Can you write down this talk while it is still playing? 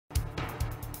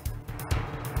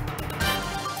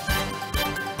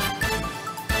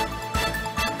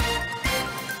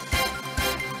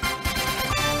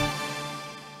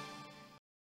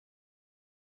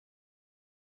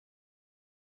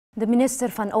De minister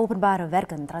van Openbare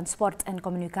Werken, Transport en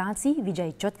Communicatie,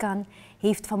 OWT&C,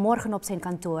 heeft vanmorgen op zijn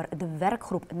kantoor de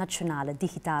werkgroep Nationale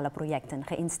Digitale Projecten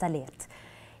geïnstalleerd.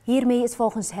 Hiermee is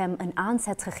volgens hem een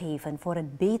aanzet gegeven voor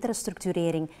een betere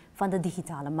structurering van de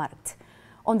digitale markt.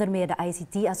 Onder meer de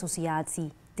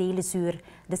ICT-associatie, Telezuur,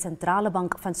 de Centrale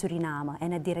Bank van Suriname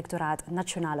en het Directoraat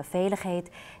Nationale Veiligheid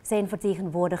zijn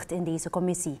vertegenwoordigd in deze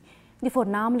commissie, die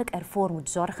voornamelijk ervoor moet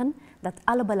zorgen dat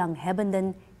alle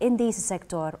belanghebbenden in deze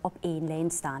sector op één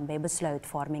lijn staan bij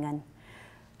besluitvormingen.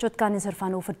 OWT&C is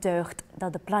ervan overtuigd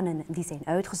dat de plannen die zijn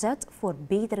uitgezet voor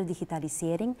betere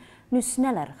digitalisering nu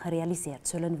sneller gerealiseerd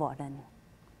zullen worden.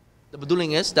 De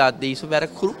bedoeling is dat deze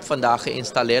werkgroep vandaag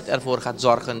geïnstalleerd ervoor gaat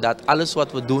zorgen dat alles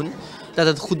wat we doen, dat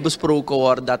het goed besproken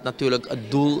wordt, dat natuurlijk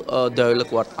het doel duidelijk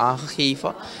wordt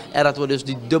aangegeven en dat we dus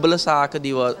die dubbele zaken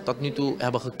die we tot nu toe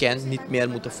hebben gekend niet meer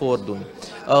moeten voordoen.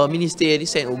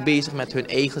 Ministeries zijn ook bezig met hun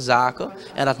eigen zaken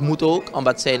en dat moet ook,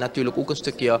 omdat zij natuurlijk ook een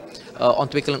stukje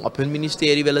ontwikkeling op hun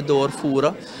ministerie willen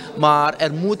doorvoeren. Maar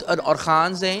er moet een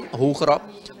orgaan zijn, hogerop,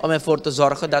 om ervoor te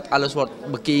zorgen dat alles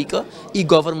wordt bekeken.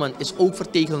 E-government is ook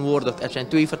vertegenwoordigd. Er zijn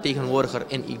 2 vertegenwoordigers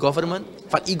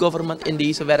van e-government in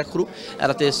deze werkgroep. En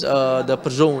dat is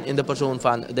in de persoon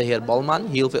van de heer Balman,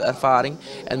 heel veel ervaring,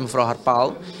 en mevrouw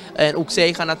Harpaal. En ook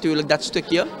zij gaan natuurlijk dat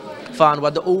stukje van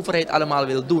wat de overheid allemaal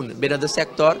wil doen binnen de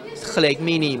sector gelijk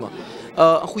meenemen.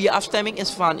 Een goede afstemming is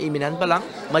van eminent belang,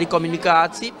 maar die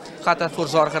communicatie gaat ervoor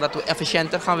zorgen dat we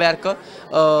efficiënter gaan werken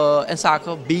en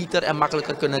zaken beter en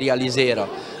makkelijker kunnen realiseren.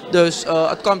 Dus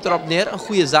het komt erop neer, een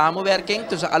goede samenwerking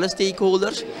tussen alle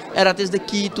stakeholders en dat is de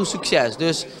key to succes.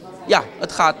 Dus ja,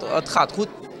 het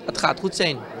gaat goed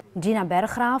zijn. Gina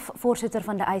Berggraaf, voorzitter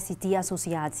van de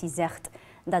ICT-associatie, zegt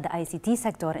dat de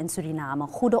ICT-sector in Suriname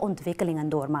goede ontwikkelingen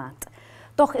doormaakt.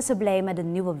 Toch is ze blij met de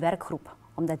nieuwe werkgroep,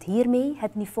 omdat hiermee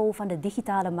het niveau van de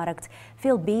digitale markt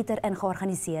veel beter en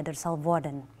georganiseerder zal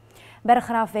worden.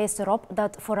 Berggraaf wijst erop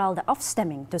dat vooral de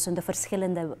afstemming tussen de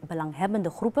verschillende belanghebbende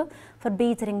groepen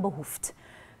verbetering behoeft.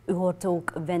 U hoort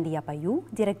ook Wendy Apayou,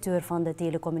 directeur van de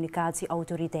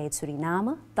Telecommunicatieautoriteit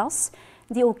Suriname, TAS,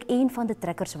 die ook een van de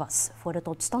trekkers was voor de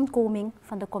totstandkoming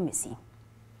van de commissie.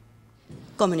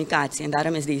 Communicatie, en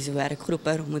daarom is deze werkgroep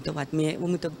er. We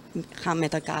moeten gaan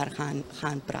met elkaar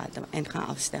gaan praten en gaan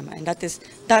afstemmen. En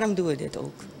daarom doen we dit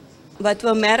ook. Wat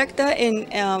we merkten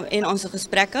in onze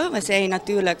gesprekken, we zeiden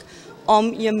natuurlijk,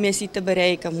 om je missie te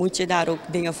bereiken moet je daar ook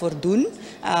dingen voor doen.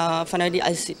 Vanuit die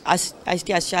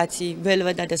ICT-associatie willen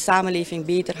we dat de samenleving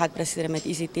beter gaat presteren met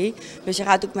ICT. Dus je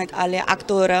gaat ook met allerlei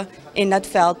actoren in dat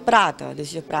veld praten.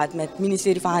 Dus je praat met het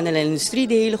ministerie van Handel en Industrie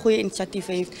die hele goede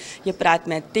initiatieven heeft. Je praat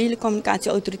met de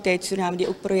Telecommunicatieautoriteit Suriname die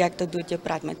ook projecten doet. Je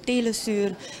praat met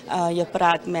Telezuur. Je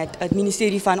praat met het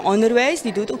ministerie van Onderwijs,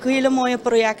 die doet ook hele mooie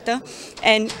projecten.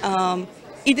 En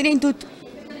iedereen doet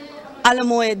alle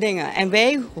mooie dingen. En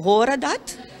wij horen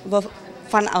dat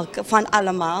van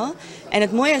allemaal. En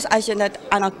het mooie is, als je dat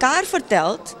aan elkaar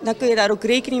vertelt, dan kun je daar ook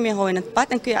rekening mee houden in het pad.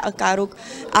 En kun je elkaar ook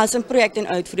als een project in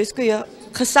uitvoeren. Dus kun je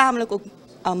gezamenlijk ook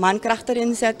mankracht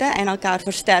erin zetten en elkaar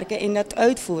versterken in dat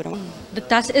uitvoeren. De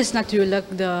TAS is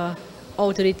natuurlijk de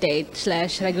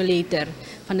autoriteit/regulator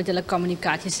van de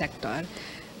telecommunicatiesector.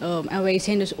 En wij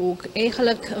zijn dus ook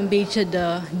eigenlijk een beetje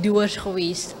de duwers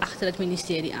geweest achter het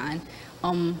ministerie aan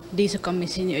om deze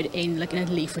commissie nu uiteindelijk in het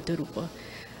leven te roepen.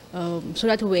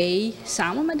 Zodat wij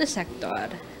samen met de sector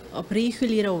op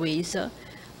reguliere wijze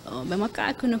bij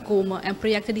elkaar kunnen komen en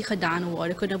projecten die gedaan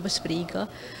worden kunnen bespreken,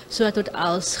 zodat we het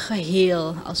als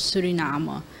geheel, als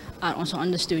Suriname, aan onze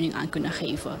ondersteuning aan kunnen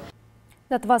geven.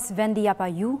 Dat was Wendy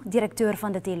Apayou, directeur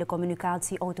van de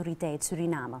Telecommunicatieautoriteit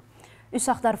Suriname. U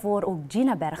zag daarvoor ook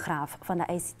Gina Berggraaf van de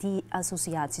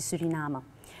ICT-associatie Suriname.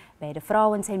 Beide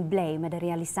vrouwen zijn blij met de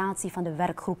realisatie van de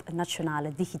werkgroep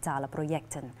Nationale Digitale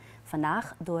Projecten,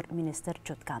 vandaag door minister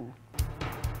OWT&C.